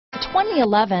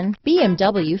2011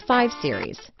 BMW 5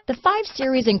 Series. The 5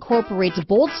 Series incorporates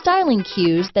bold styling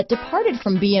cues that departed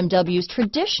from BMW's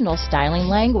traditional styling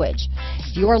language.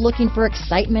 If you are looking for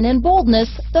excitement and boldness,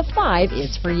 the 5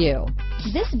 is for you.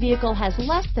 This vehicle has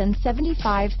less than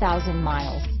 75,000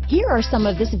 miles. Here are some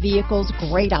of this vehicle's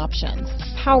great options: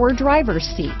 power driver's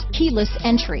seat, keyless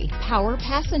entry, power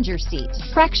passenger seat,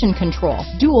 traction control,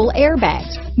 dual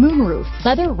airbags, moonroof,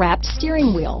 leather-wrapped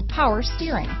steering wheel, power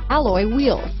steering, alloy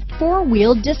wheels,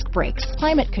 four-wheel disc brakes,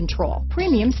 climate control,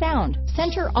 premium sound,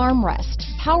 center armrest,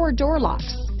 power door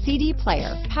locks, CD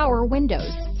player, power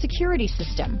windows, security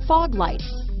system, fog lights,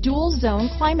 dual zone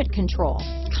climate control.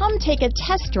 Come take a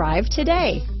test drive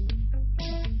today.